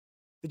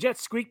The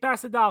Jets squeaked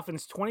past the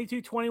Dolphins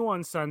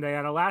 22-21 Sunday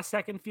on a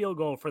last-second field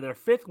goal for their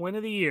fifth win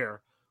of the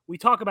year. We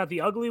talk about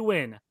the ugly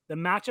win, the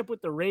matchup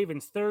with the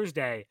Ravens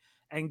Thursday,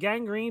 and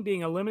Gang Green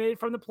being eliminated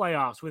from the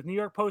playoffs with New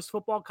York Post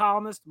football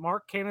columnist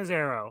Mark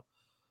Cannizzaro.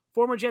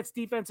 Former Jets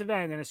defensive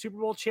end and a Super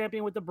Bowl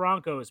champion with the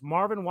Broncos,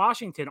 Marvin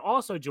Washington,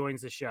 also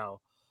joins the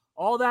show.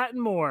 All that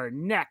and more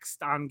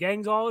next on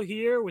Gangs All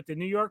Here with the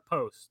New York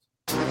Post.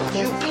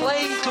 You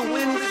play to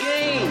win the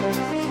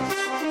game.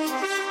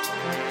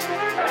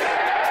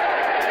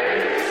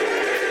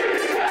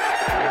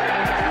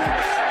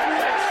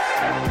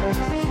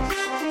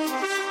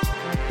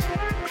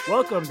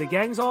 Welcome to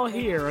Gangs All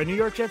Here, a New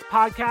York Jets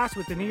podcast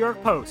with the New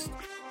York Post.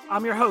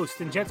 I'm your host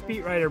and Jets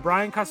beat writer,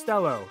 Brian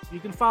Costello. You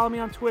can follow me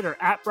on Twitter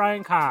at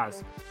Brian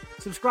Cos.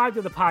 Subscribe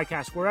to the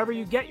podcast wherever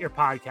you get your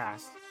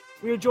podcasts.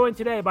 We are joined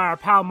today by our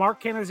pal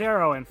Mark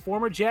Cannizzaro and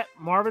former Jet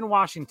Marvin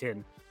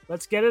Washington.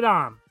 Let's get it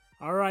on.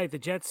 All right, the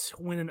Jets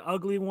win an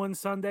ugly one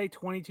Sunday,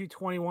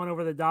 22-21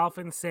 over the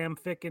Dolphins. Sam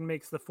Ficken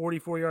makes the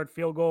 44-yard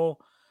field goal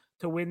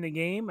to win the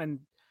game, and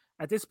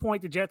at this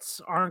point, the Jets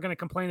aren't going to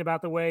complain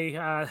about the way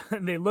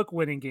they look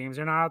winning games.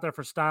 They're not out there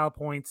for style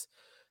points.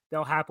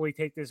 They'll happily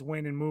take this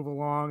win and move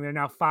along. They're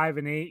now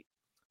 5-8.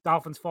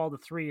 Dolphins fall to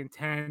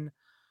 3-10.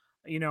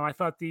 You know, I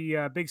thought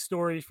the big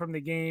stories from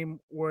the game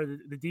were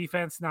the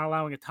defense not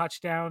allowing a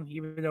touchdown,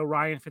 even though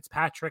Ryan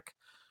Fitzpatrick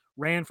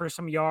ran for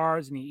some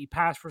yards and he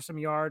passed for some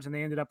yards, and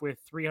they ended up with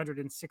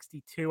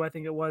 362, I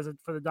think it was,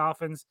 for the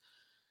Dolphins.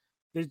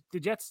 The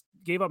Jets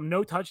gave up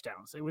no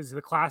touchdowns. It was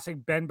the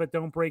classic bend but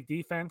don't break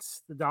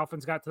defense. The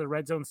Dolphins got to the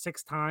red zone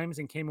 6 times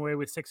and came away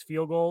with 6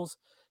 field goals,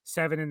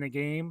 7 in the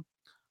game.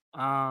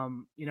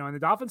 And the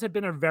Dolphins have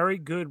been a very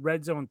good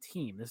red zone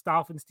team. This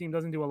Dolphins team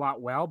doesn't do a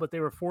lot well, but they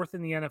were 4th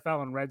in the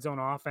NFL in red zone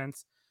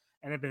offense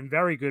and have been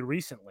very good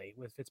recently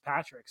with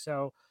Fitzpatrick.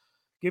 So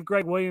give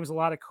Greg Williams a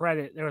lot of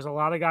credit. There was a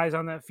lot of guys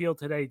on that field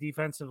today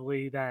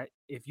defensively that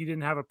if you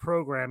didn't have a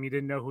program, you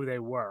didn't know who they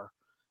were.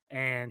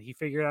 And he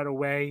figured out a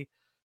way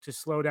to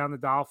slow down the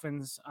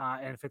Dolphins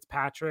and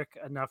Fitzpatrick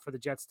enough for the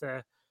Jets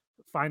to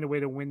find a way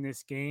to win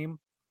this game.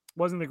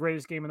 Wasn't the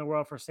greatest game in the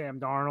world for Sam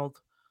Darnold.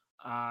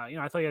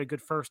 I thought he had a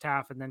good first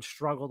half and then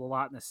struggled a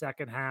lot in the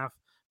second half,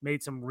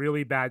 made some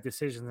really bad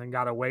decisions and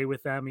got away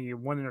with them. He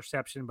had 1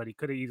 interception, but he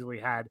could have easily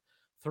had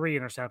 3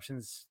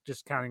 interceptions,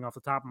 just counting off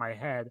the top of my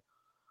head.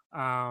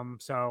 That's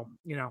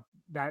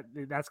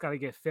got to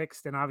get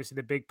fixed. And obviously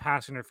the big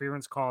pass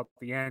interference call at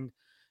the end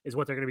is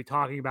what they're going to be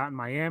talking about in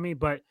Miami.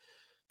 But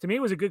to me,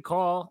 it was a good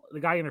call. The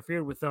guy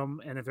interfered with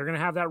them. And if they're going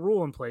to have that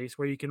rule in place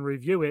where you can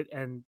review it,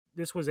 and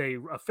this was a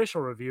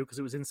official review because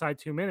it was inside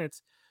 2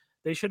 minutes,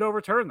 they should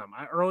overturn them.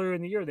 Earlier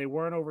in the year, they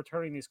weren't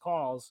overturning these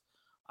calls.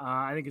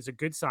 I think it's a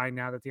good sign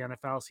now that the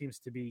NFL seems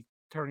to be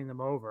turning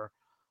them over.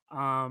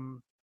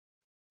 Now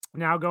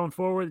going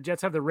forward, the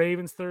Jets have the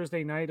Ravens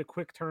Thursday night, a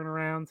quick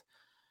turnaround.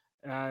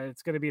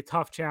 It's going to be a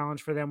tough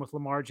challenge for them with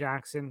Lamar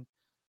Jackson.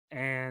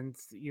 And,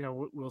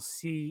 we'll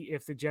see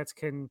if the Jets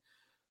can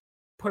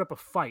put up a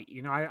fight.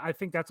 I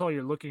think that's all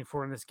you're looking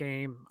for in this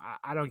game.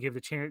 I don't give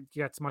the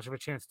Jets much of a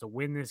chance to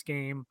win this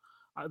game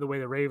the way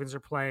the Ravens are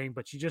playing,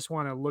 but you just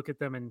want to look at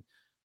them and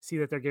see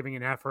that they're giving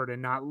an effort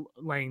and not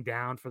laying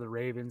down for the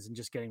Ravens and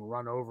just getting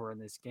run over in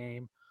this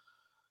game.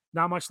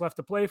 Not much left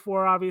to play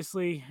for,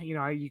 obviously.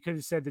 You could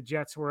have said the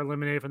Jets were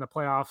eliminated from the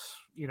playoffs,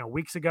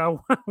 weeks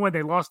ago when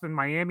they lost in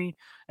Miami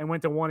and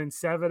went to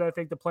 1-7. I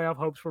think the playoff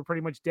hopes were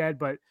pretty much dead,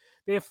 but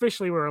they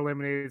officially were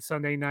eliminated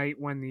Sunday night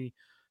when the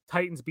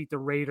Titans beat the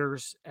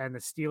Raiders and the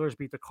Steelers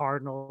beat the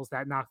Cardinals.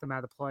 That knocked them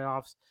out of the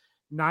playoffs.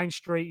 9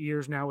 straight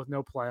years now with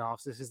no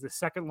playoffs. This is the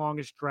second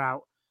longest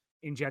drought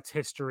in Jets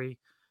history.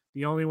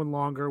 The only one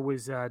longer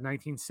was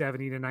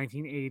 1970 to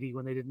 1980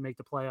 when they didn't make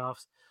the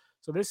playoffs.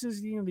 So this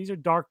is, these are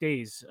dark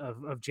days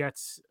of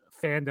Jets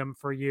fandom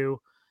for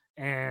you.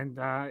 And,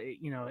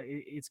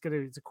 it's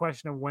a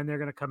question of when they're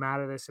going to come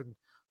out of this and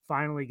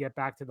finally get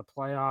back to the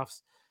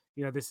playoffs.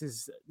 They're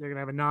going to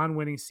have a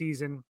non-winning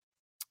season.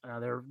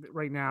 They're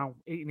right now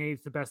 8-8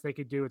 is the best they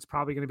could do. It's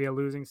probably going to be a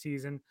losing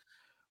season,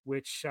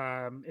 which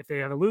if they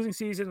have a losing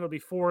season, it'll be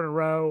 4 in a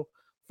row,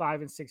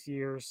 5 in 6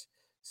 years.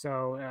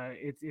 So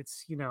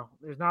it's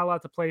there's not a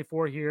lot to play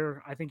for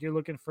here. I think you're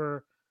looking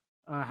for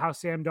how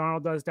Sam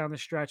Darnold does down the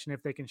stretch and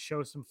if they can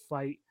show some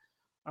fight.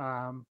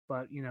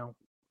 But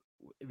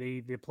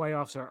the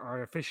playoffs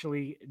are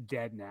officially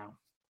dead now.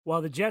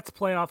 While the Jets'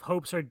 playoff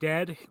hopes are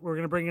dead, we're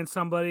going to bring in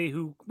somebody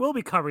who will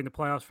be covering the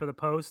playoffs for the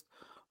Post.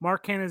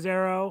 Mark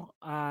Cannizzaro.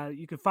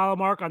 You can follow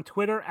Mark on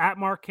Twitter at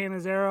Mark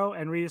Cannizzaro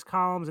and read his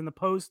columns in the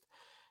Post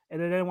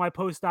and at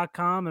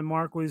nypost.com. And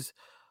Mark was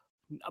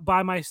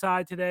by my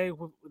side today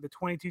with the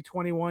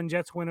 22-21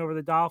 Jets win over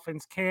the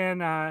Dolphins.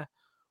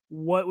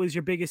 What was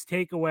your biggest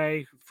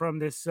takeaway from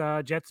this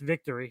Jets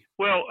victory?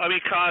 Well,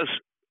 Kaz,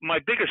 my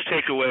biggest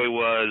takeaway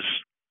was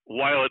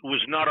while it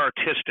was not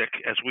artistic,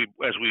 as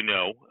we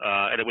know,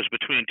 and it was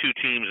between two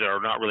teams that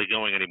are not really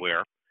going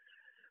anywhere.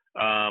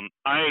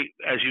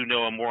 As you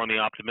know, I'm more on the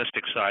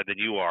optimistic side than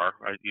you are.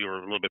 You're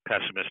a little bit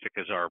pessimistic,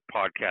 as our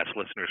podcast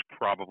listeners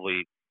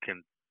probably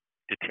can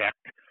detect.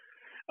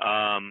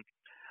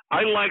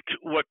 I liked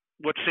what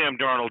Sam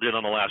Darnold did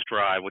on the last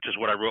drive, which is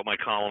what I wrote my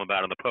column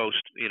about in the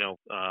Post,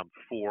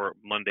 for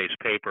Monday's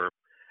paper.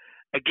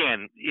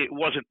 Again, it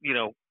wasn't,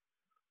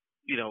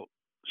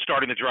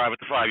 starting the drive at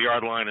the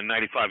 5-yard line and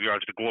 95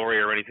 yards to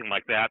glory or anything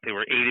like that. They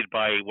were aided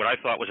by what I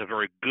thought was a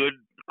very good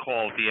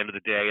call at the end of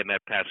the day in that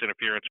pass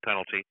interference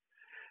penalty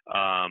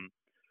on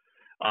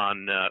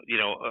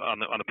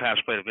the pass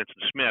play to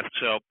Vincent Smith.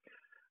 So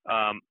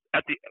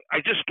I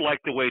just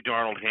liked the way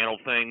Darnold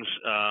handled things.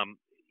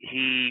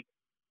 He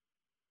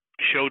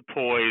showed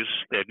poise.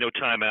 They had no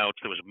timeouts.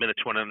 There was a minute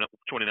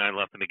 29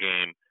 left in the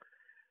game.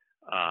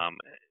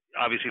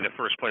 Obviously, the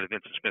first play to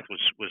Vincent Smith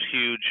was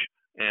huge.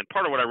 And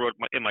part of what I wrote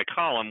in my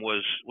column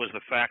was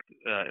the fact,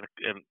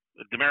 and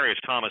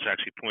Demaryius Thomas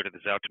actually pointed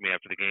this out to me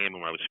after the game,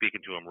 and when I was speaking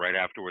to him right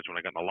afterwards when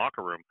I got in the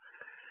locker room.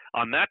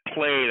 On that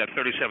play, that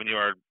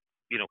 37-yard,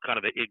 kind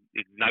of the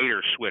igniter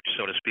switch,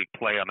 so to speak,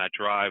 play on that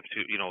drive to,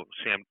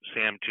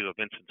 Sam to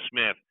Vincent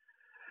Smith.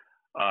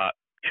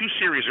 2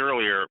 series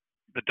earlier,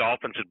 the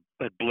Dolphins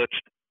had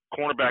blitzed,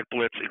 cornerback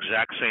blitz,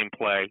 exact same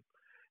play,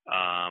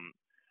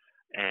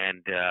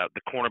 and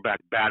the cornerback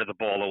batted the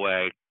ball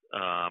away.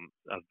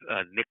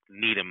 Nick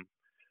Needham,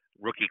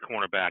 rookie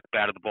cornerback,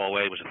 batted the ball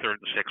away. It was a 3rd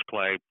and 6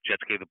 play.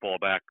 Jets gave the ball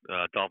back.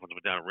 Dolphins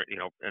went down,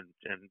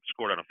 and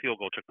scored on a field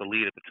goal, took the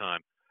lead at the time.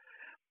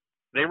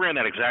 They ran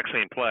that exact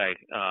same play,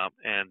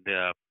 and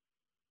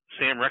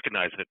Sam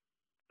recognized it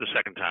the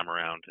second time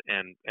around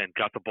and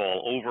got the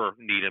ball over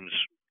Needham's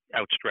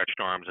outstretched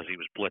arms as he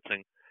was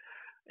blitzing,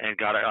 and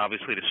got it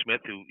obviously to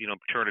Smith, who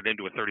turned it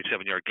into a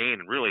 37-yard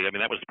gain. And really,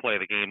 that was the play of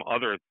the game,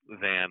 other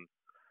than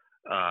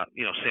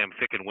Sam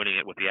Ficken winning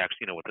it with the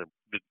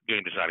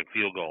game-deciding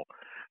field goal.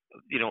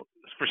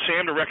 For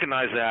Sam to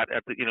recognize that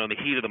at the in the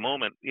heat of the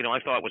moment, I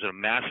thought was a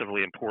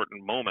massively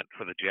important moment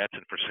for the Jets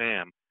and for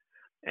Sam.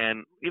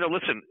 And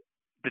listen,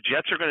 the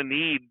Jets are going to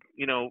need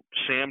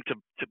Sam to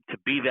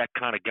be that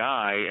kind of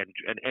guy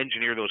and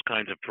engineer those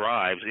kinds of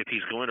drives if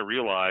he's going to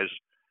realize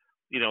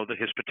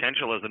his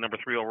potential as the number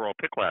 3 overall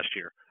pick last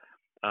year.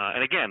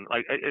 And again,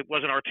 it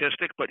wasn't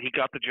artistic, but he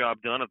got the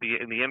job done. And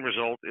the end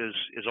result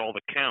is all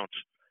that counts.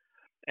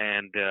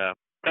 And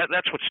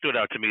that's what stood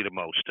out to me the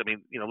most.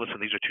 Listen,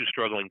 these are 2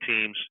 struggling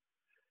teams,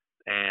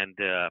 and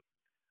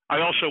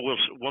I also will.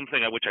 One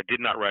thing which I did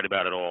not write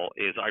about at all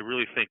is I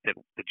really think that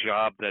the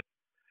job that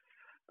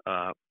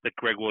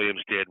Greg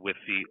Williams did with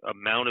the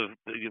amount of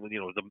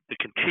the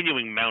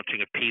continuing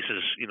mounting of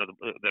pieces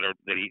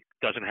that he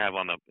doesn't have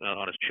on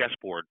his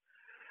chessboard.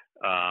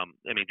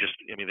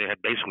 They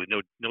had basically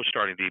no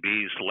starting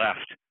DBs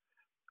left,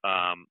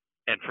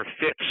 and for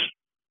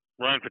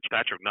Ryan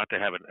Fitzpatrick not to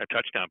have a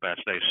touchdown pass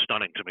today is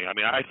stunning to me.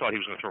 I thought he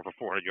was going to throw for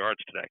 400 yards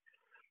today,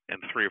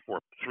 and three or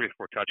four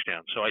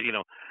touchdowns. So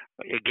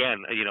again,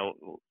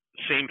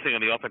 same thing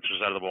on the offensive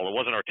side of the ball. It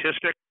wasn't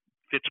artistic.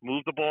 Fitz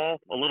moved the ball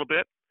a little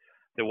bit.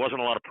 There wasn't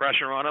a lot of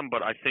pressure on him,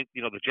 but I think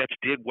the Jets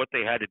did what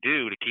they had to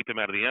do to keep him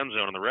out of the end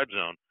zone in the red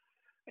zone,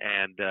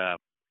 and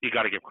you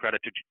got to give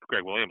credit to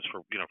Greg Williams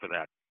for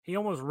that. He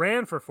almost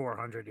ran for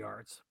 400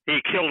 yards.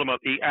 He killed him.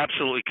 He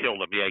absolutely killed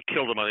him. Yeah, he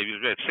killed him. He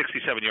was at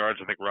 67 yards,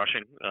 I think,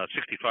 rushing,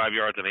 65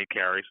 yards and 8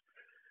 carries.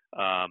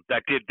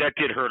 That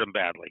did hurt him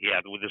badly.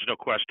 Yeah, there's no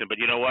question. But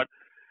you know what?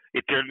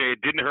 It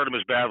didn't hurt him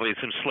as badly as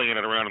him slinging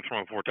it around and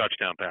throwing 4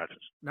 touchdown passes.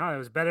 No, it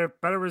was better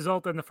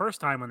result than the first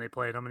time when they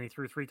played him, and he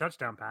threw 3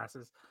 touchdown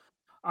passes.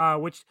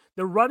 Which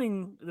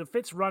the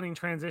Fitz running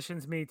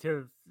transitions me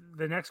to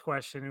the next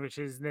question, which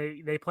is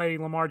they play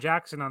Lamar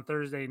Jackson on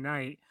Thursday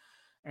night.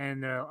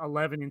 And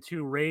 11-2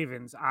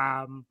 Ravens.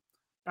 I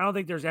don't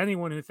think there's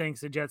anyone who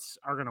thinks the Jets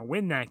are going to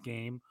win that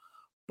game.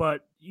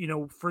 But,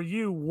 for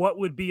you, what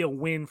would be a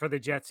win for the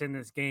Jets in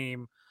this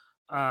game?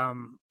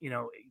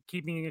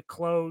 Keeping it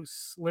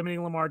close,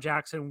 limiting Lamar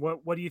Jackson.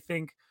 What do you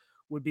think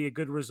would be a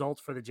good result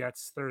for the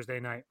Jets Thursday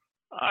night?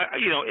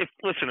 If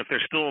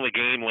they're still in the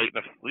game late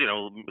in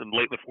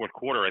the fourth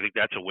quarter, I think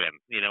that's a win.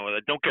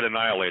 Don't get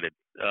annihilated.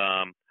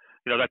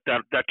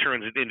 That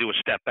turns it into a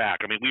step back.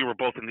 We were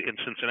both in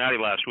Cincinnati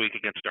last week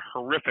against a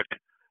horrific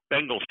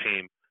Bengals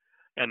team,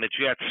 and the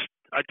Jets,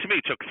 to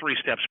me, took 3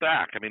 steps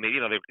back.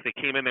 They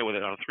came in there with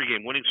a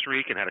 3-game winning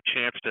streak and had a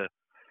chance to,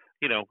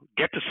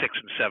 get to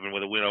 6-7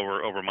 with a win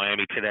over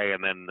Miami today,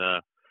 and then,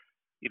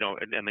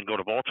 and then go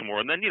to Baltimore,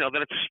 and then,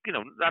 then it's,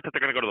 not that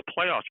they're going to go to the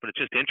playoffs, but it's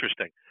just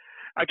interesting.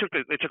 They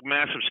took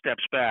massive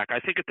steps back. I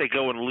think if they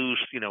go and lose,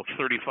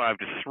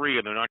 35-3,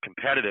 and they're not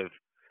competitive.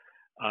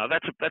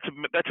 That's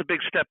a big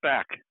step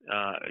back,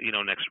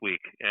 next week,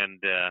 and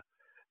they're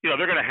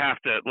going to have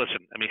to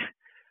listen.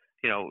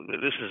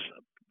 This is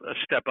a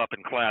step up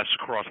in class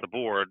across the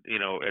board.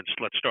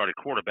 Let's start at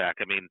quarterback.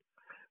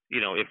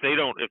 If they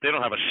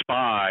don't have a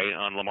spy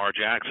on Lamar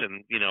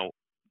Jackson,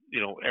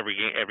 every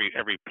game,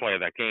 every play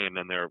of that game,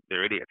 then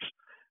they're idiots.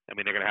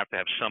 They're going to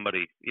have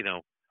somebody,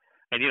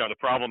 And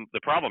the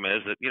problem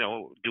is that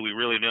do we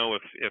really know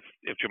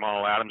if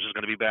Jamal Adams is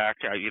going to be back?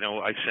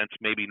 I sense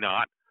maybe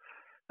not.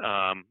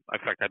 In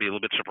fact, I'd be a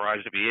little bit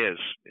surprised if he is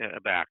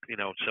back.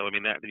 So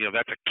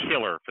that's a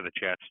killer for the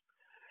Jets.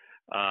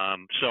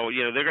 So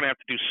they're going to have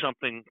to do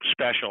something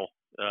special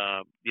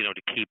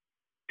to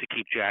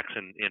keep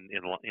Jackson in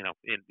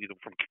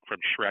from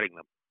shredding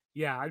them.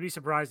 Yeah, I'd be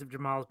surprised if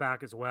Jamal's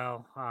back as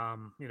well.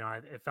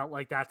 It felt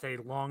like that's a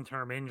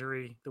long-term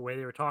injury the way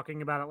they were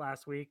talking about it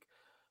last week,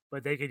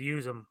 but they could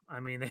use him. I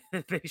mean,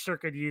 they sure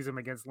could use him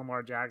against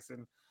Lamar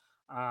Jackson.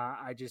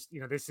 I just,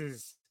 this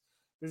is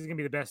gonna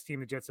be the best team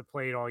the Jets have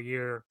played all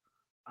year.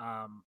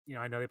 I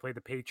know they played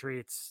the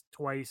Patriots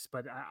twice,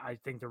 but I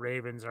think the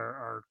Ravens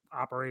are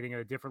operating at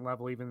a different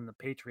level even than the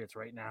Patriots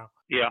right now.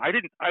 Yeah, I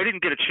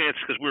didn't get a chance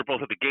because we were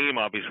both at the game.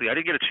 Obviously, I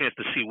didn't get a chance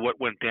to see what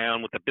went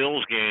down with the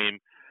Bills game.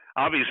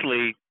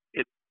 Obviously,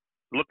 it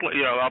looked like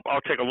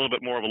I'll take a little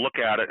bit more of a look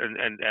at it, and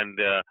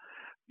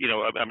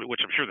which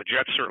I'm sure the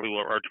Jets certainly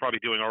are probably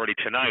doing already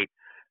tonight.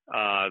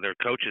 Their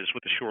coaches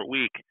with the short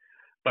week.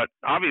 But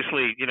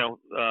obviously,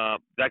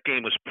 that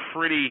game was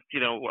pretty.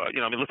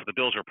 Listen, the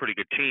Bills are a pretty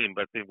good team,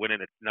 but they went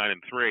in at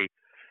 9-3.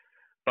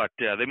 But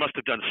they must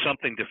have done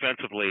something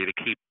defensively to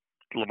keep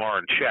Lamar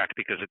in check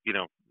because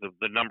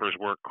the numbers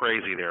weren't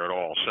crazy there at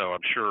all. So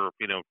I'm sure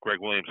Greg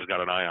Williams has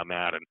got an eye on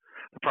that. And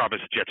the problem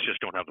is the Jets just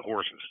don't have the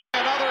horses.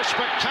 Another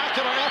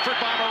spectacular effort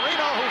by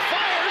Marino, who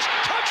fires.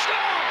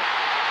 Touchdown!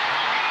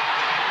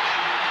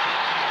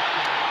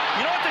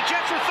 You know what the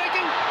Jets were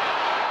thinking?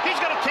 He's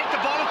going to take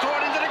the ball and throw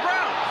it into the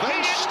ground. They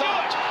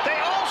stopped. They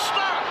all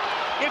stopped.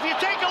 If you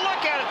take a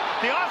look at it,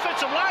 the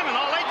offensive linemen,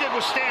 all they did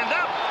was stand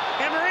up.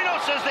 And Marino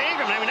says to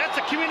Ingram, I mean, that's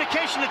the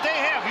communication that they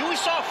have. We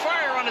saw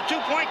fire on the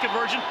two-point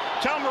conversion.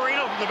 Tell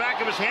Marino from the back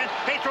of his hand,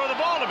 hey, throw the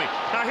ball to me.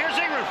 Now here's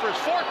Ingram for his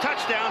fourth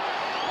touchdown.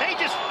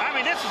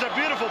 This is a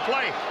beautiful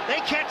play. They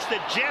catch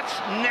the Jets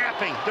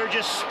napping. They're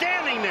just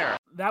standing there.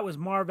 That was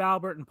Marv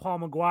Albert and Paul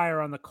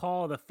McGuire on the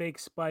call of the fake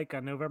spike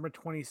on November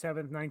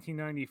 27th,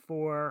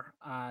 1994.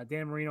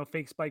 Dan Marino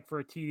fake spike for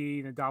a TD,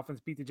 and the Dolphins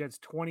beat the Jets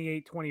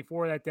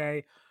 28-24 that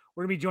day.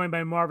 We're going to be joined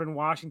by Marvin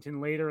Washington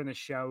later in the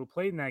show, who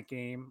played in that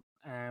game,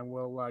 and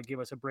will give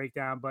us a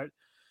breakdown. But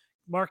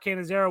Mark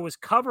Cannizzaro was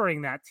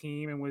covering that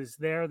team and was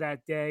there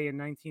that day in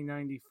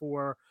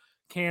 1994.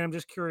 Can, I'm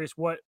just curious,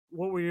 what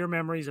were your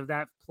memories of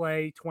that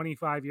play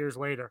 25 years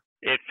later?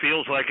 It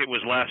feels like it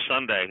was last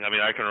Sunday. I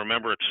mean, I can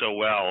remember it so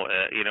well.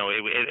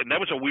 And that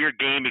was a weird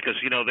game because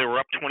they were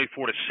up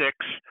 24-6,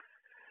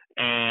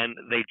 and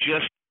they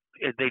just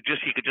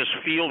you could just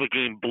feel the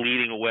game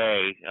bleeding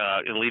away,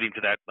 leading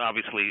to that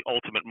obviously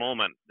ultimate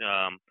moment.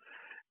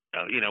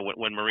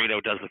 When Marino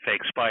does the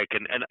fake spike,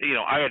 and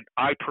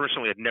I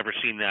personally had never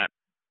seen that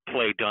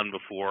play done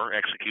before,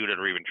 executed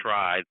or even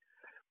tried.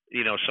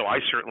 So I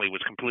certainly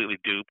was completely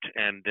duped,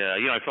 and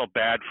I felt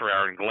bad for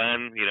Aaron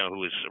Glenn, who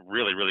was a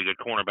really, really good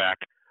cornerback.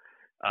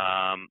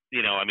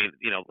 You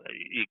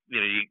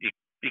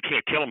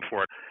can't kill him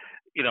for it,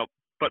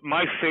 But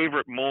my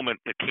favorite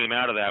moment that came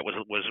out of that was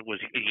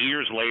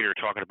years later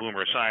talking to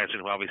Boomer Esiason,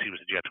 who obviously was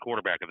the Jets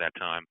quarterback at that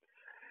time,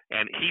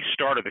 and he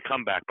started the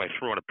comeback by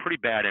throwing a pretty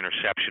bad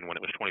interception when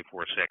it was 24-6,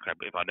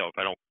 if I'm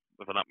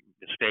not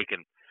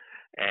mistaken,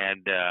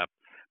 and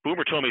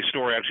Boomer told me a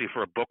story actually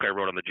for a book I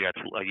wrote on the Jets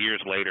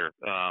years later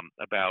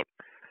about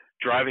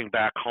driving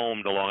back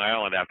home to Long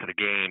Island after the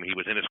game. He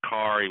was in his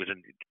car. He was in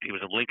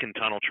Lincoln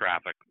Tunnel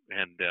traffic,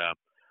 and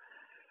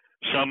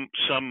some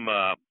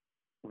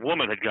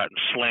woman had gotten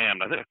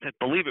slammed. I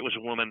believe it was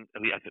a woman.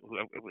 It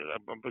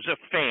was a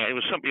fan. It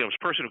was it was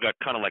a person who got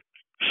kind of like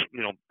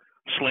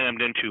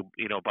slammed into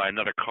by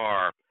another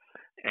car,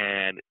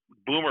 and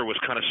Boomer was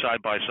kind of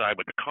side by side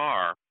with the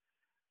car.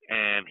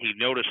 And he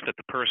noticed that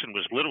the person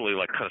was literally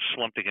like kind of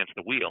slumped against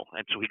the wheel.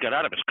 And so he got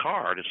out of his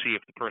car to see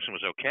if the person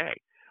was okay.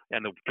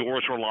 And the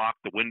doors were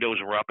locked, the windows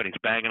were up, and he's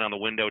banging on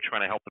the window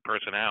trying to help the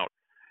person out.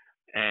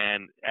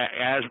 And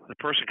as the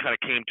person kind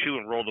of came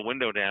to and rolled the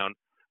window down,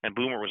 and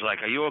Boomer was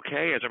like, "Are you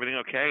okay? Is everything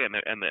okay?" And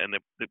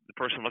the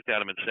person looked at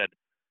him and said,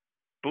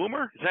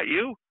 "Boomer, is that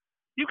you?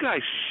 You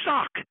guys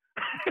suck.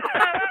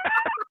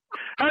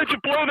 How did you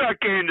blow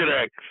that game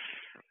today?"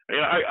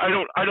 Yeah, I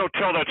don't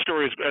tell that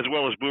story as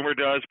well as Boomer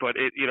does, but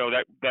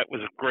that was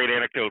a great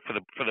anecdote for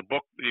the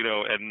book,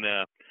 and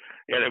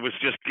it was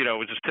just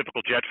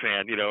typical Jet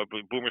fan.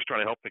 Boomer's trying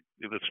to help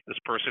this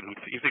person who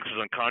he thinks is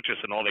unconscious,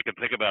 and all they can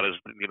think about is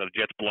the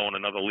Jets blowing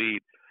another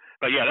lead.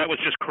 But yeah, that was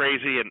just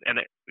crazy, and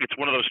it's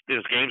one of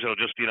those games that'll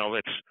just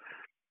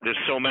there's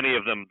so many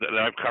of them that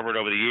I've covered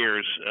over the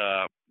years,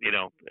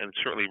 and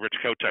certainly Rich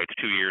Kotite's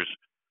 2 years.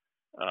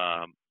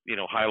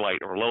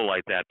 Highlight or low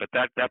light that, but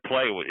that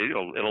play,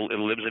 it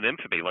lives in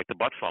infamy like the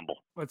butt fumble.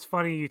 It's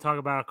funny you talk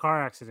about a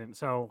car accident.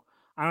 So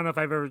I don't know if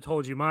I've ever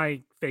told you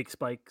my fake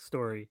spike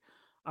story.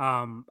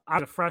 I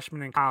was a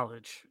freshman in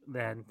college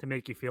then, to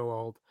make you feel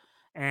old,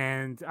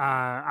 and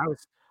I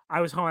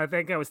was home. I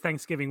think it was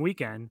Thanksgiving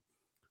weekend,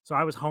 so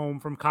I was home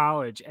from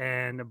college,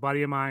 and a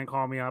buddy of mine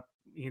called me up.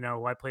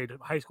 I played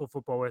high school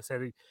football with.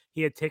 Said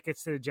he had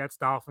tickets to the Jets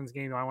Dolphins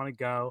game. Do I want to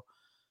go?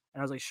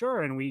 And I was like,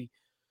 sure. And we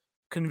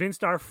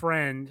convinced our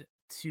friend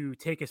to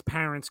take his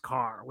parents'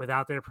 car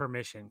without their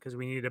permission because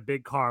we needed a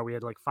big car. We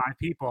had like 5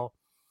 people.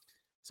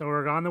 So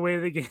we're on the way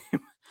to the game.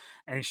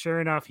 And sure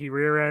enough, he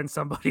rear-ended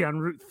somebody on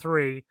Route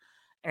 3.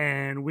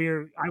 And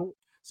we're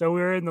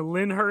in the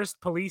Lyndhurst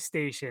police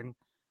station.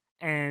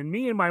 And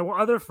me and my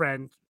other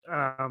friend,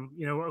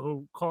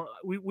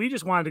 we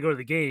just wanted to go to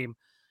the game,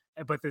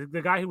 but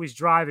the guy who was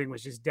driving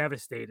was just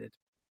devastated.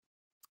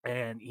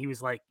 And he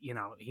was like,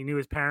 he knew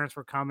his parents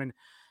were coming.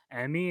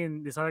 And me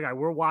and this other guy,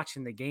 we're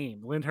watching the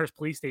game. Lyndhurst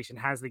Police Station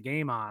has the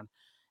game on.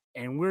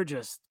 And we're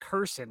just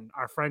cursing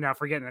our friend out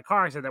for getting in the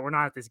car. I said that we're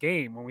not at this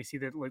game when we see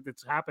that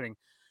that's happening.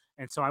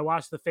 And so I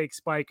watched the fake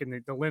spike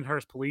in the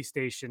Lyndhurst Police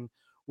Station,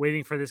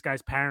 waiting for this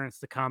guy's parents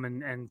to come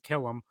and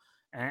kill him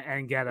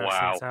and get us.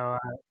 Wow. And so,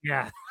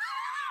 yeah.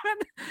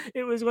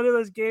 It was one of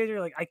those games where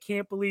like, I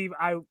can't believe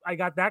I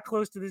got that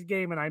close to this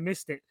game and I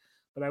missed it.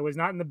 But I was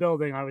not in the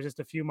building. I was just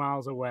a few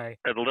miles away.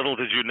 And little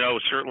did you know,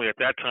 certainly at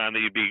that time, that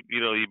you'd be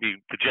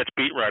the Jets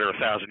beat writer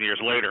 1,000 years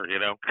later,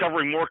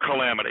 covering more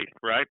calamity,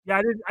 right? Yeah,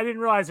 I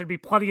didn't realize there'd be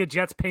plenty of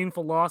Jets'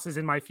 painful losses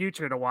in my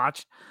future to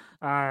watch.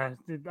 I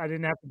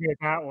didn't have to be at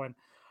that one.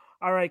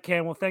 All right,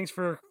 Cam. Well, thanks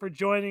for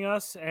joining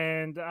us,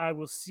 and I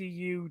will see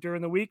you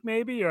during the week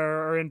maybe,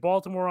 or in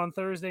Baltimore on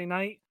Thursday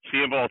night. See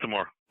you in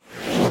Baltimore.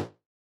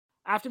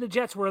 After the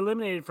Jets were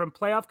eliminated from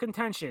playoff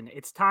contention,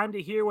 it's time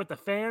to hear what the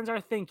fans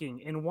are thinking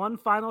in one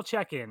final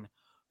check-in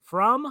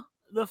from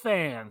the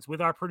fans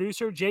with our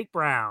producer, Jake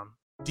Brown.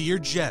 Dear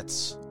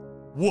Jets,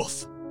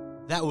 woof.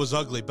 That was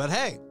ugly, but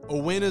hey, a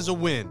win is a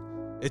win.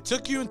 It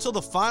took you until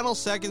the final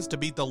seconds to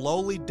beat the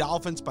lowly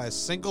Dolphins by a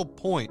single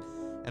point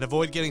and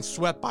avoid getting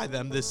swept by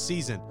them this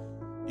season.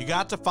 You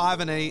got to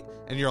 5-8,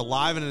 and you're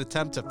alive in an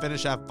attempt to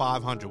finish at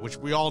 500, which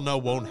we all know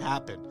won't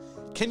happen.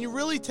 Can you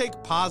really take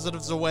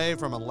positives away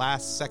from a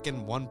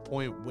last-second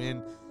one-point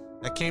win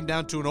that came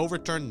down to an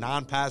overturned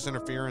non-pass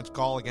interference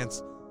call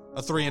against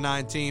a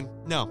 3-9 team?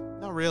 No,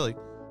 not really.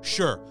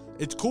 Sure,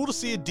 it's cool to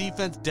see a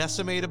defense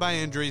decimated by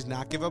injuries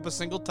not give up a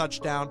single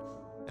touchdown,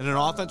 and an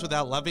offense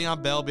without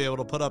Le'Veon Bell be able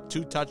to put up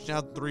 2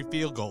 touchdowns and 3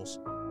 field goals.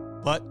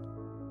 But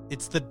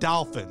it's the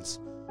Dolphins.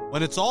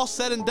 When it's all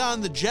said and done,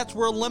 the Jets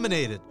were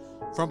eliminated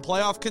from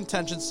playoff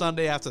contention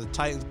Sunday after the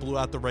Titans blew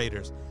out the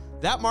Raiders.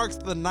 That marks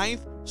the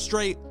 9th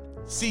straight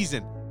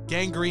season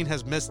Gang Green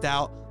has missed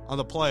out on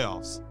the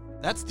playoffs.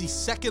 That's the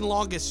second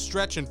longest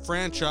stretch in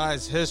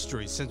franchise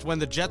history since when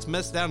the Jets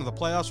missed out on the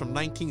playoffs from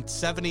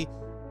 1970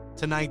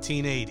 to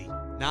 1980.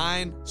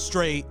 9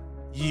 straight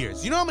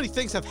years. You know how many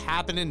things have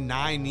happened in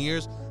 9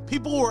 years?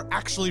 People were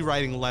actually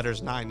writing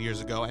letters 9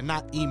 years ago and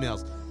not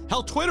emails.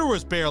 Hell, Twitter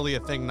was barely a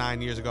thing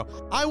 9 years ago.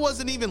 I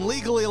wasn't even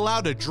legally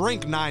allowed to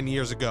drink 9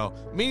 years ago,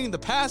 meaning the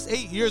past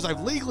 8 years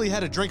I've legally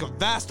had to drink a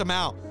vast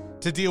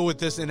amount to deal with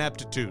this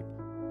ineptitude.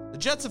 The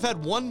Jets have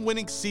had one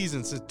winning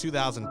season since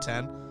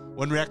 2010,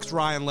 when Rex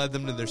Ryan led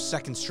them to their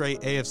second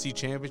straight AFC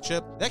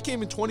championship. That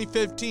came in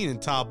 2015 in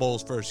Todd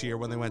Bowles' first year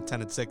when they went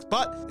 10-6.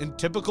 But in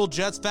typical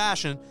Jets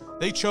fashion,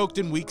 they choked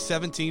in Week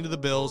 17 to the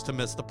Bills to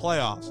miss the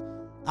playoffs.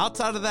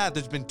 Outside of that,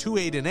 there's been 2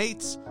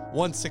 8-8s,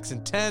 1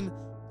 6-10,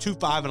 2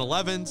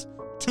 5-11s,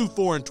 2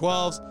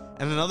 4-12s,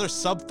 and another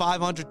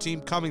sub-500 team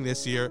coming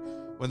this year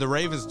when the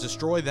Ravens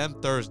destroy them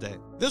Thursday.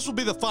 This will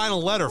be the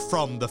final letter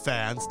from the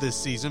fans this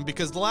season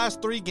because the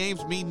last 3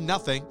 games mean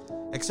nothing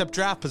except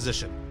draft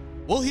position.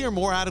 We'll hear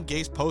more Adam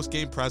Gase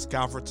post-game press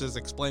conferences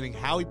explaining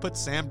how he put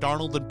Sam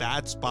Darnold in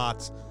bad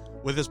spots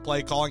with his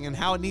play calling and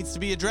how it needs to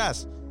be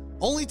addressed,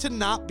 only to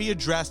not be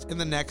addressed in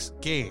the next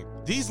game.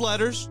 These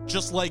letters,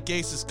 just like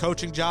Gase's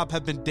coaching job,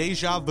 have been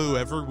deja vu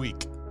every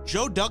week.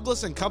 Joe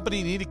Douglas and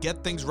company need to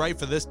get things right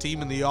for this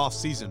team in the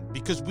offseason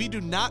because we do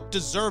not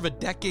deserve a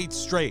decade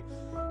straight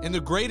in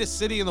the greatest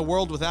city in the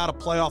world without a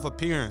playoff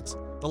appearance.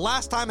 The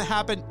last time it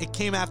happened, it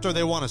came after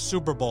they won a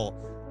Super Bowl.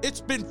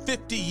 It's been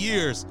 50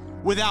 years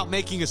without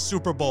making a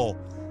Super Bowl.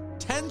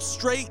 10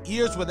 straight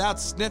years without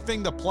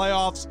sniffing the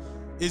playoffs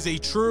is a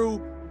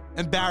true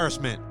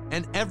embarrassment,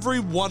 and every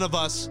one of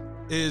us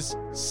is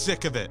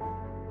sick of it.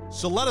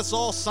 So let us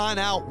all sign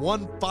out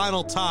one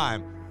final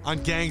time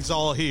on Gangs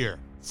All Here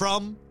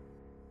from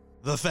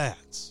the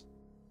fans.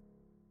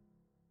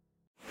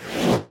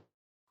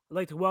 I'd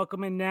like to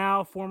welcome in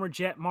now former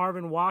Jet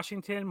Marvin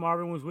Washington.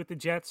 Marvin was with the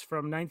Jets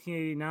from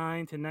 1989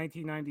 to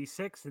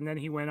 1996, and then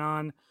he went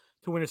on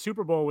to win a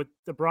Super Bowl with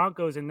the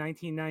Broncos in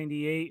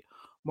 1998.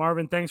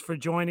 Marvin, thanks for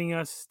joining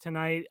us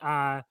tonight.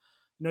 I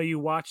know you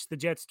watched the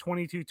Jets'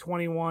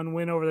 22-21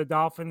 win over the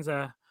Dolphins,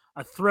 a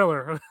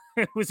thriller.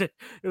 It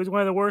was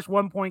one of the worst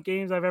one-point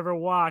games I've ever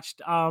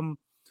watched.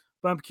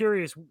 But I'm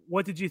curious,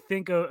 what did you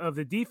think of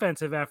the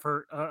defensive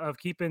effort of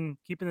keeping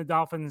the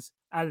Dolphins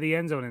out of the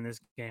end zone in this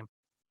game?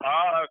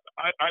 I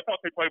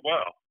thought they played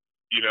well.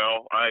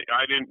 I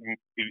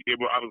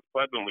was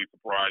pleasantly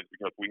surprised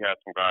because we had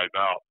some guys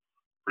out,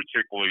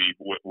 particularly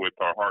with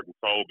our heart and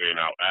soul being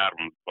out,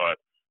 Adams. But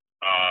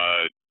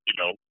the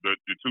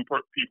 2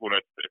 people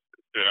that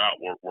stood out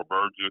were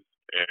Burgess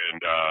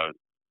and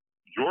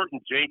Jordan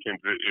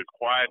Jenkins is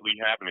quietly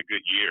having a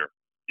good year.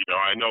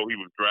 I know he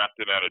was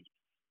drafted out of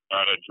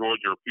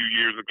Georgia a few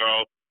years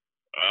ago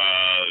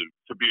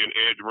to be an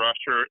edge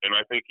rusher, and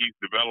I think he's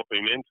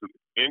developing into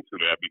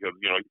that because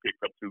he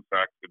picked up 2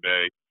 sacks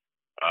today,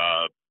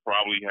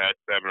 probably had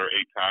 7 or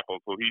 8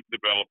 tackles, so he's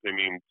developing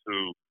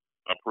into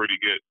a pretty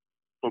good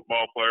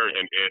football player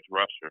and edge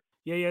rusher.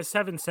 Yeah, he has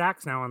 7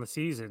 sacks now on the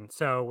season.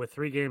 So with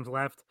 3 games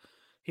left,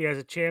 he has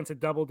a chance at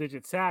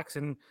double-digit sacks,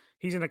 and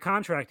he's in a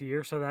contract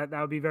year, so that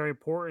would be very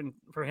important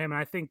for him. And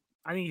I think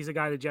he's a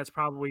guy the Jets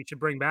probably should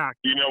bring back.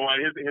 You know what?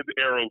 His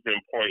arrow's been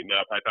pointing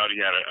up. I thought he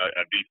had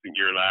a decent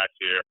year last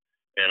year,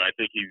 and I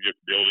think he's just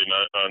building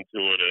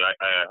onto it. And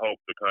I hope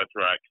the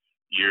contract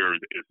year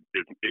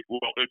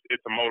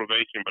it's a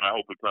motivation, but I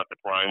hope it's not the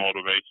prime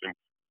motivation.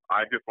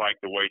 I just like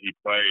the way he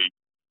played.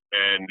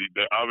 And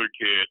the other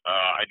kid,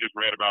 I just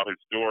read about his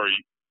story,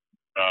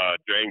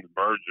 James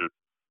Burgess,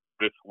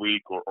 this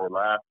week or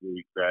last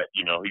week, that,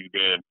 you know, he's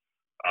been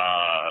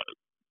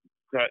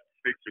cut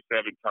 6 or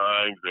 7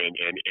 times,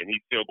 and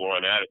he's still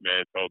going at it,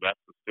 man. So that's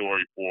the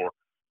story for,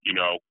 you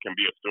know, can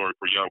be a story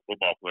for young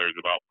football players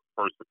about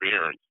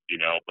perseverance, you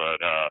know.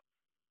 But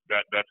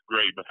that's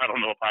great. But I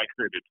don't know if I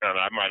could have done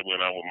it. I might have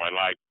went on with my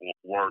life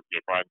work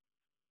if I've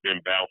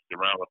been bounced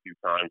around a few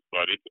times.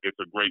 But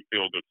it's a great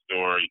feel-good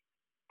story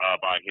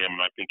by him.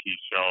 I think he's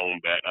shown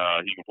that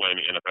he can play in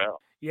the NFL.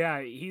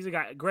 Yeah, he's a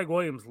guy. Greg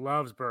Williams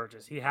loves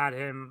Burgess. He had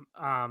him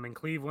in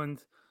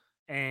Cleveland,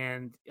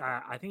 and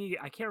I think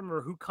I can't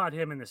remember who cut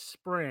him in the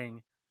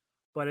spring,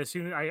 but as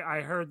soon as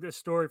I heard this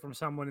story from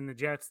someone in the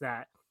Jets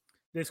that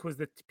this was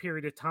the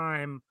period of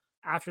time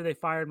after they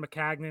fired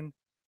McCagnon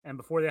and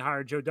before they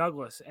hired Joe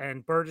Douglas,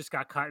 and Burgess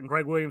got cut, and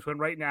Greg Williams went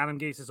right into Adam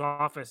Gase's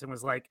office and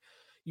was like,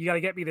 "You got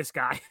to get me this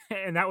guy,"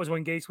 and that was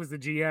when Gase was the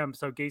GM.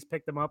 So Gase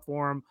picked him up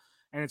for him,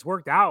 and it's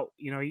worked out.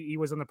 You know, he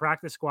was on the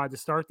practice squad to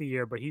start the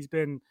year, but he's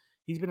been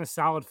a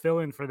solid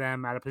fill-in for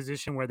them at a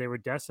position where they were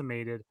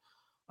decimated.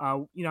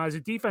 You know, as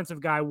a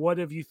defensive guy, what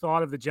have you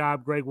thought of the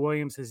job Greg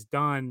Williams has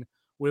done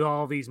with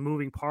all these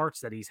moving parts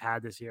that he's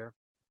had this year?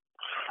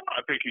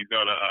 I think he's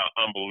done an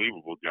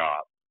unbelievable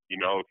job. You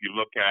know, if you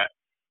look at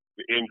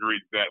the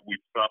injuries that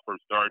we've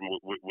suffered starting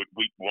with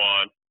week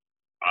 1,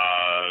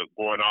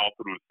 going all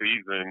through the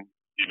season,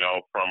 you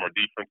know, from our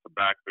defensive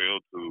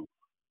backfield to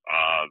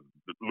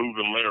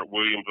losing Leonard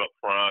Williams up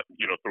front,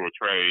 you know, through a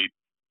trade,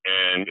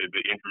 and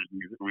the injuries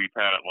we've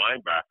had at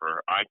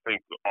linebacker, I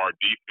think our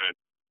defense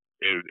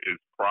is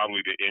probably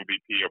the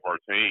MVP of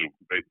our team.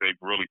 They've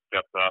really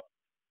stepped up.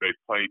 They've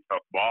played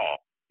tough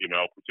ball, you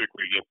know,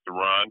 particularly against the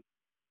run.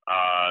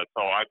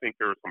 So I think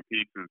there are some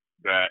pieces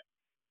that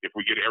if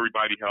we get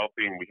everybody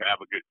healthy and we have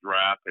a good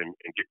draft and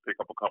pick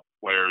up a couple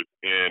players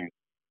in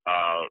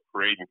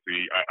free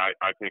agency,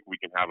 I think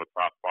we can have a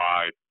top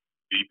 5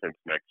 defense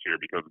next year,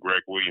 because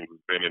Greg Williams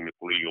has been in this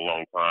league a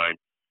long time.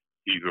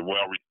 He's a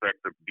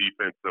well-respected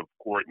defensive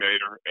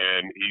coordinator,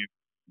 and he's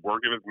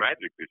working his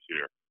magic this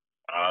year.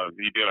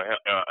 He did a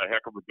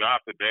heck of a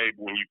job today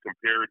when you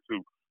compare it to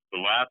the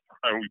last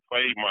time we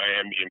played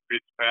Miami, and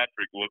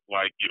Fitzpatrick looked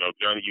like, you know,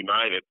 Johnny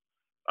United.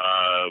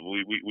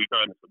 We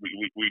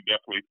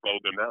definitely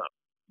slowed them down.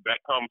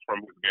 That comes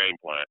from his game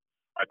plan.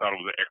 I thought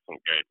it was an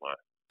excellent game plan.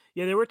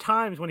 Yeah, there were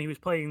times when he was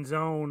playing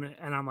zone,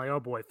 and I'm like, oh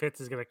boy,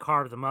 Fitz is going to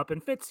carve them up.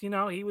 And Fitz, you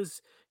know,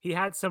 he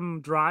had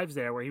some drives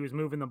there where he was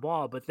moving the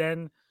ball, but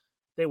then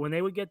when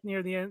they would get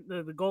near the end,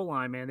 the goal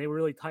line, man, they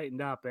really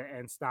tightened up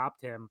and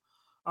stopped him.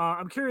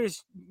 I'm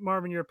curious,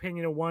 Marvin, your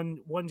opinion of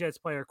one Jets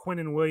player,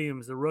 Quinnen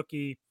Williams, the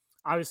rookie,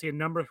 obviously a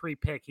number 3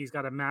 pick. He's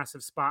got a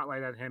massive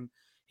spotlight on him.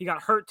 He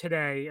got hurt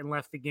today and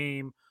left the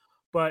game,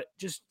 but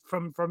just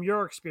from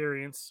your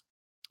experience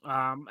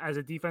as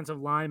a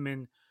defensive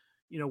lineman,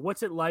 you know,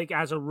 what's it like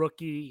as a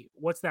rookie?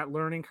 What's that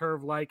learning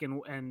curve like,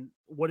 and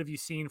what have you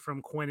seen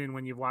from Quinnen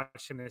when you've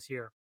watched him this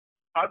year?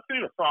 I've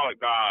seen a solid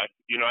guy.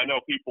 You know, I know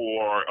people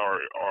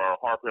are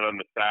harping on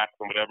the sacks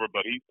and whatever,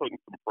 but he's putting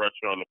some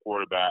pressure on the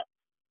quarterback.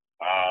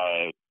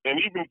 And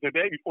even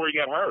today, before he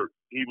got hurt,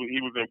 he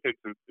was in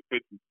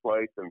Fitz's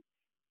place and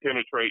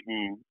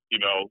penetrating, you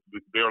know,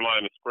 their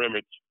line of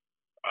scrimmage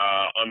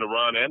on the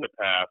run and the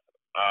pass.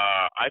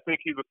 I think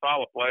he's a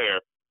solid player.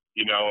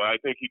 You know, I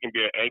think he can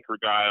be an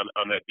anchor guy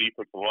on that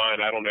defensive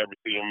line. I don't ever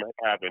see him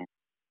having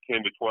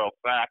 10 to 12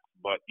 sacks,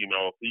 but, you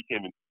know, if he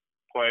can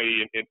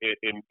play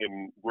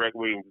in Greg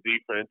Williams'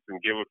 defense and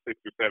give us 6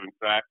 or 7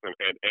 sacks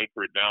and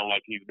anchor it down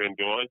like he's been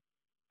doing,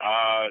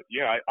 I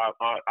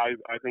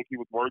think he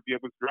was worthy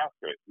of his draft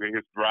pick,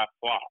 his draft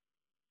slot.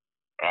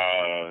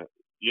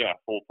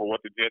 For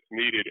what the Jets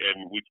needed,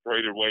 and we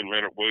traded away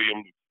Leonard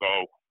Williams,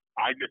 so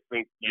I just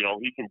think, you know,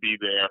 he can be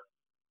there,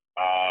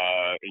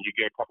 and you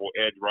get a couple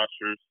edge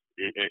rushers,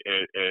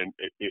 and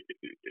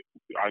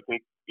I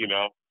think, you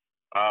know,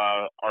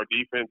 our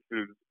defense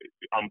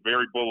I'm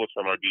very bullish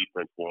on our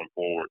defense going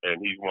forward,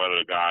 and he's one of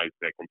the guys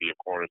that can be a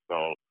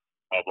cornerstone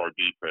of our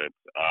defense.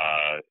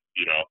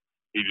 You know,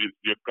 he's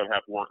just going to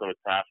have to work on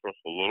his pass rush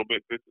a little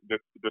bit this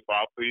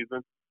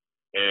offseason,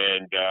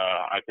 and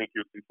I think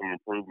you'll see some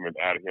improvement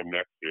out of him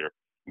next year.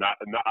 Not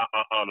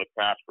on the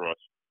pass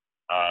rush,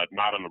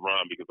 not on the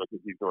run, because I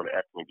think he's doing an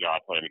excellent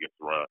job playing against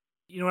the run.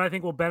 You know what I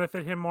think will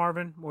benefit him,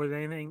 Marvin, more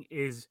than anything,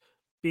 is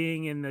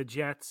being in the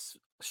Jets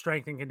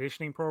strength and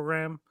conditioning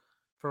program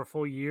for a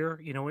full year.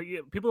 You know,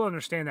 people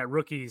understand that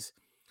rookies,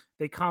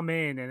 they come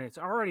in and it's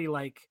already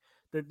like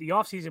the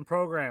offseason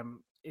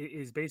program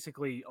is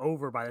basically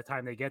over by the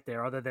time they get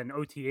there, other than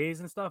OTAs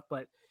and stuff.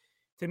 But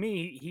to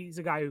me, he's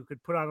a guy who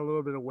could put on a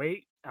little bit of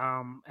weight.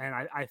 And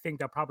I think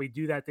they'll probably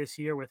do that this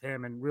year with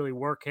him and really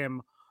work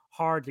him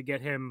hard to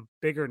get him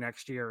bigger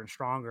next year and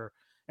stronger.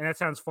 And that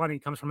sounds funny. He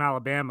comes from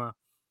Alabama,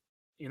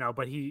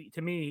 but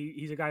to me,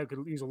 he's a guy who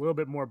could use a little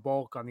bit more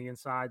bulk on the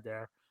inside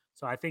there.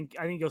 So I think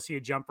you'll see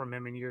a jump from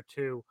him in year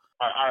 2.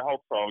 I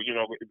hope so.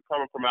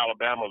 Coming from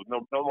Alabama,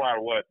 no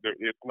matter what,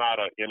 it's not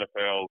an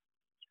NFL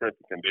strength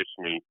and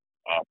conditioning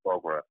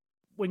program.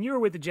 When you were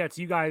with the Jets,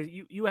 you guys,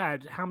 you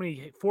had how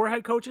many? 4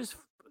 head coaches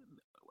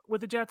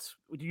with the Jets?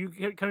 Do you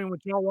come in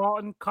with Joe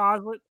Walton,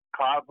 Coslet,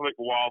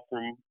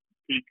 Walton,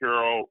 Pete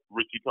Carroll,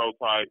 Richie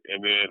Kotite,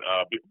 and then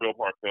Bill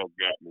Parcells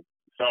got me.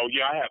 So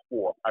yeah, I had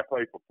 4. I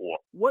played for 4.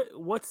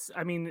 What's?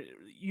 I mean,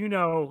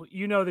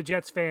 the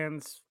Jets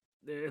fans.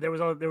 There was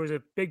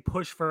a big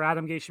push for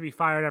Adam Gase should be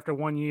fired after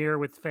 1 year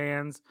with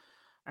fans,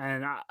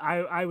 and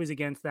I was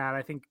against that.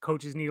 I think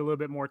coaches need a little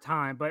bit more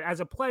time. But as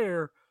a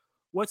player,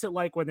 what's it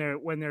like when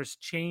there's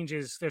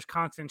changes? There's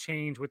constant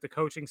change with the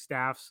coaching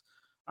staffs,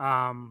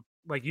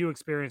 like you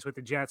experienced with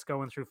the Jets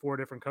going through 4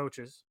 different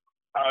coaches.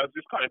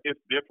 It's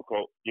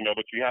difficult,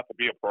 but you have to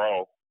be a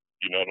pro,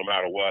 no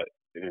matter what.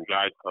 And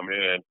guys come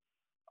in.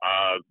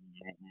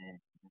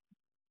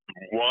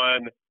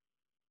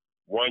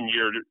 One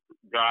year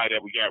guy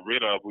that we got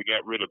rid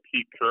of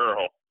Pete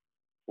Carroll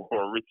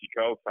for Richie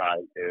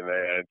Kotite,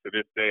 and to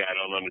this day I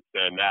don't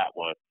understand that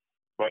one.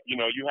 But you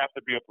have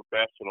to be a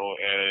professional,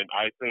 and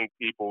I think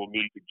people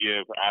need to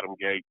give Adam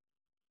Gase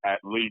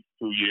at least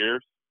 2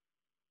 years,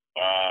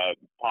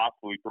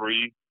 possibly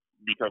 3,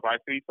 because I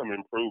see some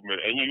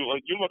improvement. And you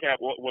look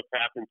at what's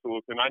happened to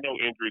us, and I know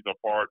injuries are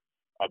part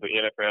of the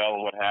NFL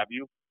and what have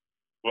you,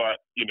 but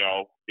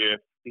if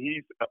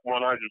he's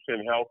 100%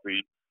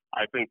 healthy,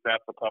 I think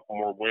that's a couple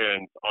more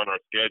wins on our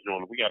schedule.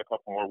 And if we got a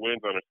couple more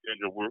wins on our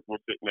schedule, we're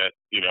sitting at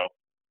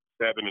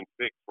 7-6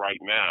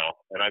 right now.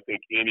 And I think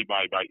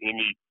anybody by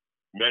any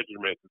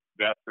measurement,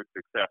 that's a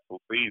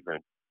successful season.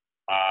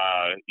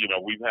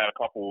 We've had a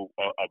couple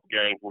of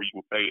games where you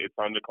can say it's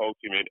under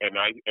coaching, and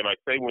I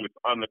say when it's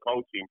under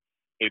coaching,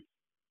 it's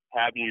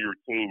having your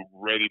team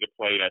ready to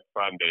play that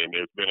Sunday. And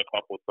there's been a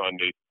couple of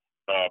Sundays,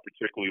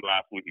 particularly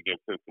last week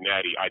against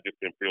Cincinnati, I just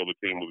didn't feel the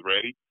team was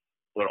ready.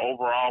 But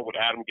overall, with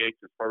Adam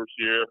Gase's first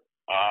year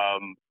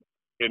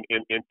in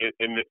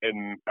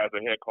as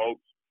a head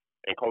coach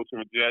and coaching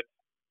the Jets,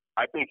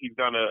 I think he's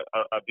done a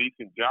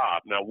decent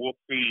job. Now we'll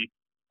see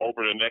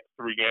over the next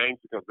 3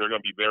 games because they're going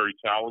to be very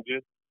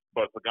challenging.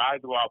 But the guys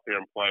who out there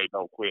and play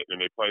don't quit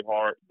and they play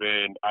hard,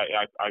 then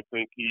I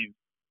think he's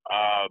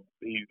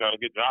done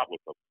a good job with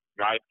them.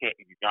 Guys can't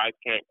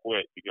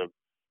quit because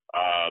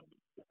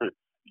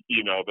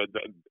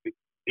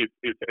it's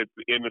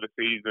the end of the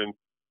season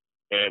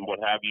and what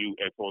have you,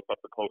 and so it's up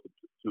to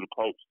the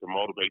coach to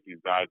motivate these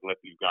guys, let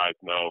these guys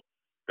know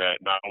that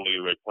not only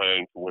are they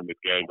playing to win this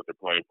game, but they're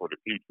playing for the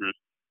futures,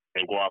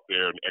 and go out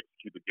there and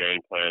execute the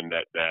game plan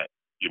that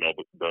he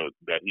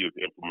has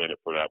implemented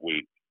for that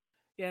week.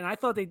 Yeah, and I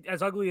thought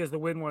as ugly as the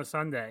win was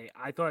Sunday,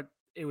 I thought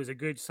it was a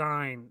good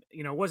sign.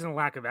 It wasn't a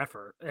lack of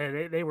effort.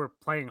 They were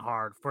playing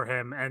hard for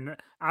him, and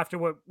after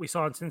what we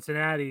saw in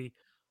Cincinnati,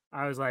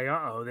 I was like,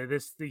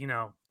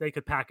 they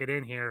could pack it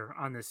in here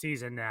on the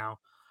season now.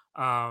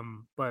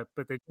 But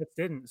they just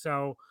didn't.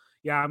 So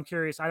yeah, I'm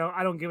curious. I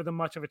don't give them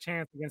much of a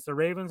chance against the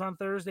Ravens on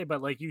Thursday,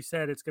 but like you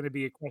said, it's going to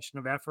be a question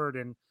of effort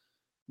and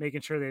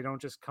making sure they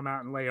don't just come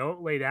out and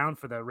lay down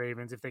for the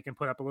Ravens. If they can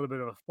put up a little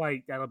bit of a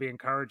fight, that'll be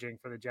encouraging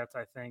for the Jets,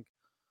 I think.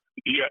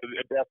 Yeah,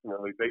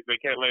 definitely. They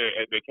can't lay an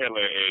egg.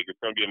 It's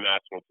going to be a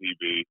national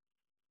TV.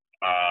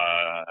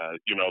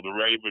 The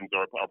Ravens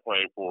are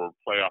playing for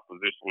playoff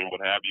position and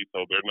what have you,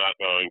 so they're not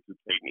going to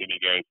take any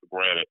games for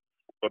granted.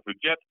 But the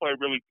Jets play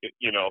really,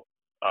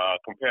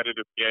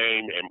 competitive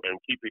game and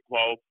keep it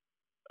close.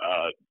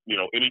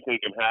 Anything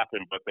can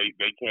happen, but they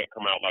can't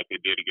come out like they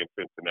did against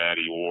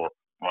Cincinnati or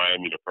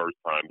Miami the first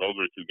time. Those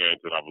are 2 games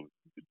that I was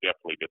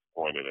definitely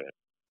disappointed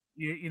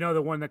in.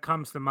 The one that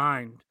comes to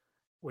mind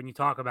when you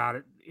talk about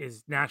it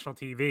is national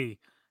TV,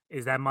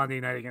 is that Monday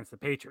night against the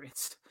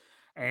Patriots.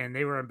 And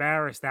they were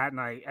embarrassed that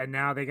night, and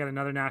now they got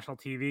another national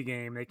TV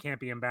game. They can't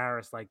be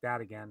embarrassed like that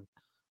again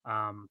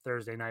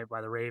Thursday night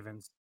by the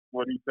Ravens.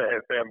 What do you say?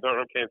 Sam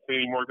Darnold can't see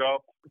any more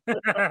ghosts?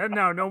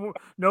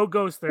 No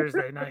ghosts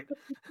Thursday night.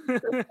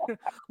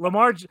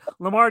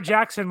 Lamar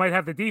Jackson might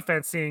have the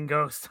defense seeing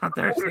ghosts on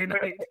Thursday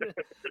night.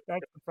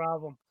 That's the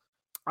problem.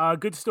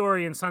 Good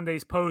story in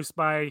Sunday's post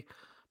by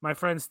my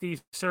friend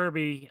Steve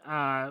Serby,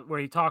 where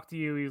he talked to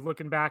you. He's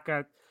looking back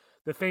at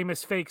the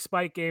famous fake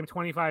spike game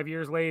 25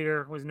 years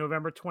later. It was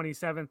November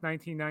 27th,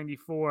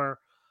 1994.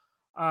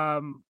 I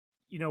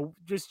know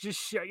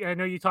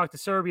you talked to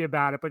Serby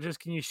about it, but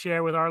just can you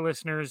share with our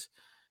listeners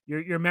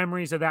your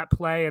memories of that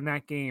play and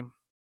that game?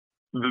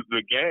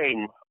 The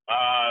game,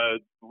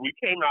 we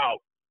came out,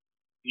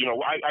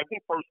 I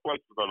think first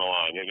place was on the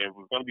line, and it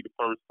was going to be the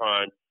first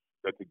time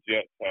that the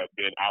Jets have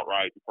been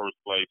outright in first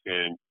place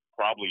in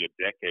probably a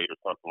decade or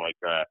something like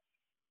that.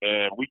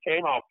 And we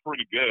came out 3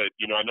 pretty good.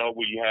 You know, I know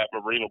we had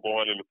Marino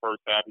going in the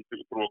first half. He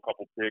threw a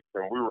couple picks,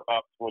 and we were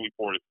up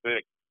 24-6.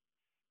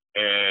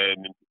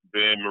 And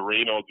then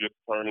Marino just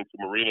turned into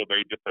Marino.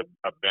 They just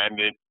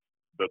abandoned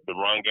the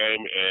run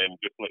game and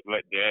just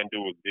let Dan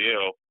do his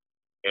deal.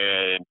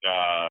 And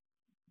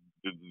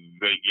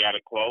they got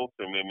it close.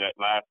 And then that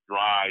last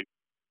drive,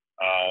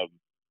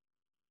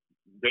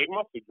 they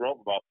must have drove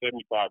about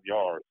 75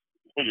 yards,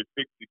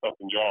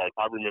 60-something yards.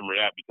 I remember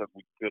that because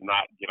we could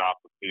not get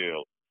off the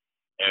field.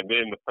 And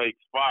then the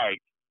fake spike,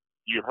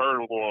 you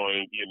heard him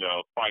going, you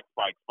know, spike,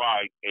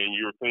 and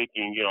you're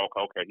thinking, you know,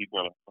 okay, he's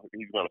gonna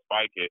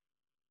spike it.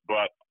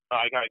 But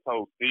like I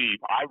told Steve,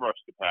 I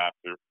rushed the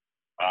passer,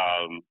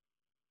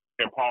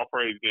 and Paul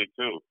Fraze did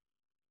too.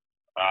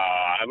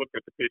 I looked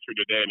at the picture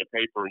today in the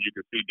paper, and you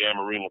can see Dan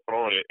Marino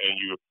throwing it, and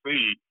you'll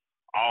see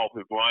all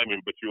his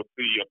linemen, but you'll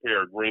see a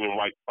pair of green and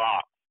white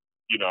socks,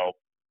 you know,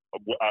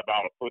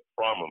 about a foot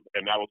from him,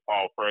 and that was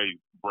Paul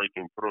Fraze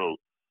breaking through.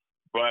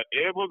 But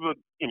it was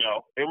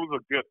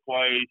a good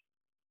play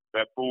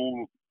that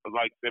fooled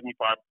like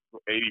 75,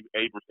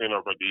 88%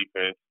 of our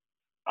defense.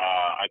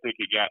 I think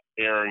it got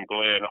Aaron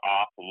Glenn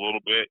off a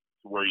little bit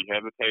to where he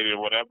hesitated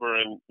or whatever,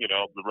 and, you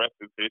know, the rest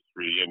is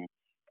history. And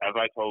as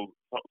I told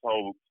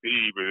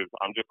Steve,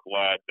 I'm just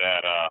glad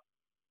that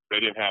they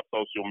didn't have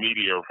social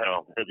media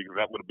around there, because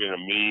that would have been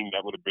a meme.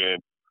 That would have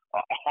been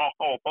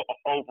all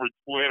over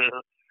Twitter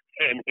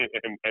and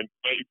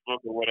Facebook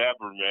or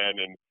whatever, man.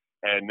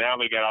 And now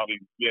they got all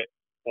these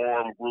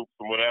forum groups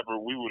and whatever.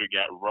 We would have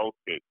got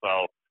roasted.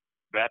 So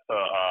that's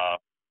a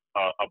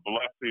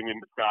blessing in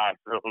disguise,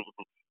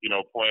 you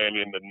know, playing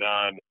in the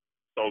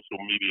non-social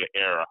media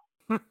era.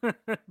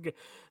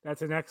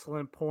 That's an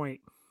excellent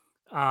point.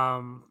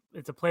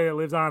 It's a play that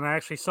lives on. I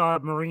actually saw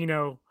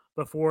Marino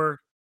before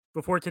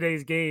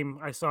today's game.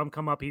 I saw him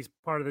come up. He's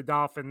part of the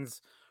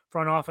Dolphins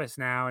front office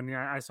now, and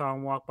I saw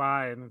him walk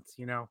by. And it's,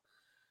 you know,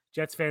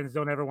 Jets fans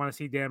don't ever want to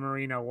see Dan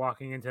Marino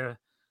walking into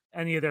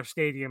any of their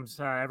stadiums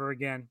ever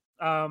again.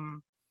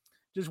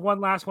 Just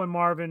one last one,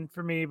 Marvin,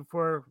 for me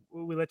before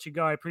we let you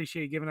go. I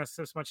appreciate you giving us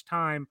this much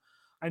time.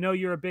 I know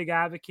you're a big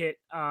advocate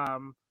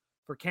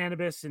for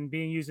cannabis and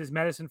being used as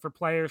medicine for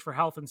players for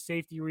health and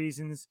safety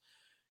reasons.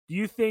 Do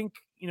you think,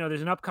 you know,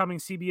 there's an upcoming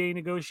CBA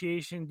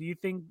negotiation? Do you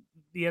think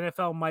the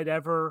NFL might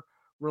ever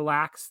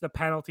relax the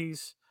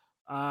penalties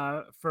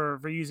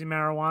for using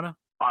marijuana?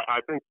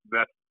 I think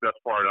that's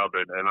part of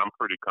it, and I'm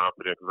pretty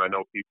confident because I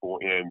know people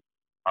in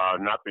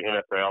not the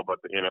NFL, but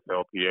the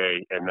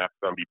NFLPA, and that's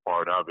going to be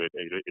part of it.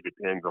 It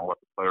depends on what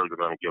the players are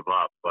going to give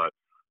up. But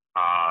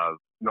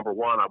number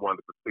one, I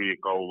wanted to see it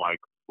go like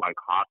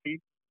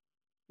hockey,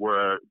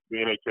 where the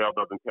NHL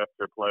doesn't test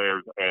their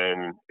players,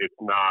 and it's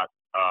not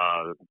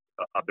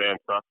a banned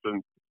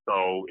substance,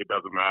 so it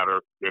doesn't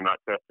matter. They're not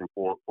testing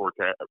for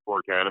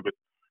cannabis.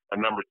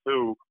 And number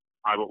two,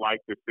 I would like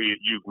to see it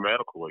used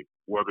medically,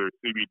 whether it's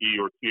CBD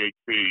or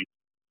THC,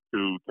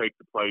 to take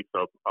the place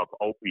of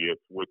opiates,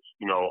 which,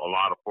 you know, a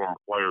lot of former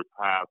players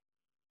have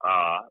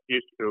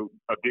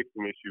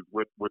addiction issues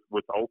with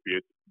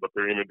opiates, but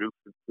they're introduced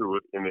to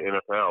it in the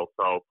NFL.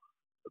 So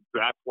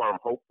that's what I'm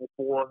hopeful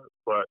for.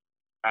 But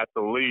at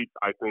the least,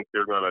 I think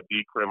they're going to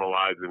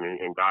decriminalize it,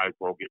 and guys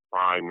won't get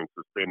fined and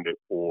suspended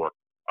for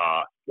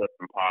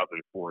testing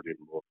positive for it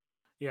anymore.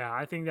 Yeah,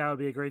 I think that would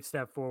be a great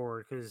step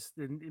forward, because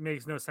it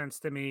makes no sense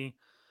to me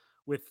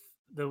with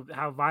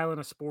how violent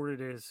a sport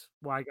it is,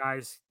 why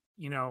guys,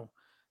 you know,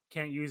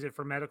 can't use it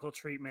for medical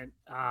treatment.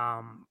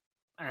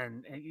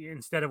 And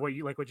instead of what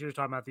you're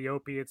talking about, the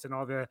opiates and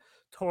all the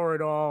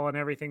Toradol and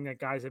everything that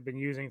guys have been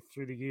using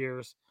through the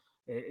years,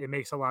 it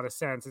makes a lot of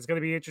sense. It's going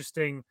to be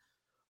interesting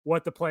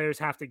what the players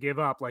have to give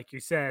up, like you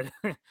said,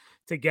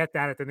 to get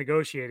that at the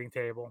negotiating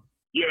table.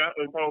 Yeah,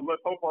 and so let's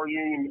hope our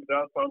union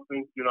does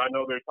something. You know, I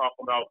know they're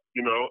talking about,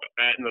 you know,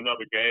 adding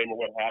another game or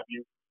what have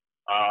you.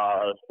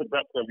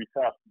 That's going to be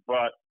tough.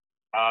 But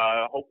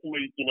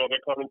hopefully, you know,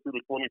 they're coming through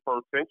the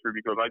 21st century,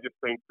 because I just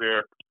think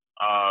the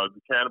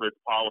cannabis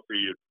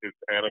policy is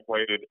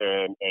antiquated,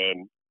 and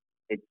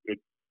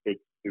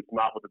it's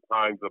not with the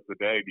times of the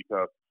day,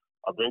 because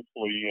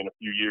eventually in a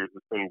few years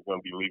this thing's going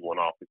to be legal in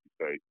all 50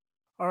 states.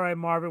 All right,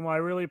 Marvin. Well, I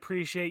really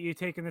appreciate you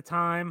taking the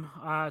time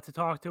to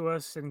talk to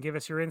us and give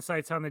us your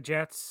insights on the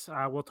Jets.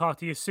 We'll talk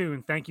to you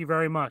soon. Thank you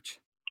very much.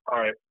 All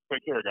right.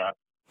 Take care, guys.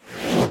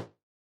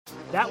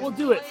 That will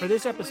do it for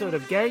this episode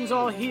of Gangs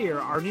All Here,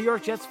 our New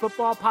York Jets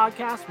football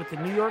podcast with the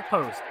New York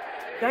Post.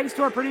 Thanks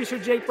to our producer,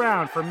 Jake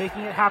Brown, for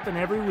making it happen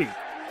every week.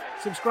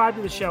 Subscribe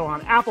to the show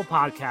on Apple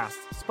Podcasts,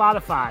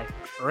 Spotify,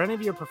 or any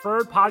of your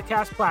preferred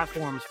podcast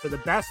platforms for the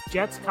best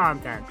Jets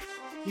content.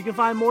 You can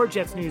find more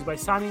Jets news by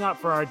signing up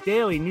for our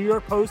daily New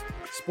York Post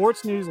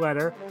sports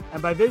newsletter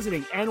and by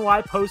visiting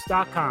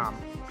nypost.com.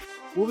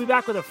 We'll be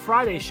back with a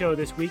Friday show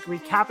this week,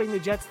 recapping the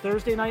Jets'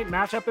 Thursday night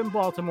matchup in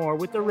Baltimore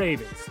with the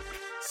Ravens.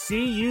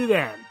 See you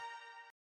then.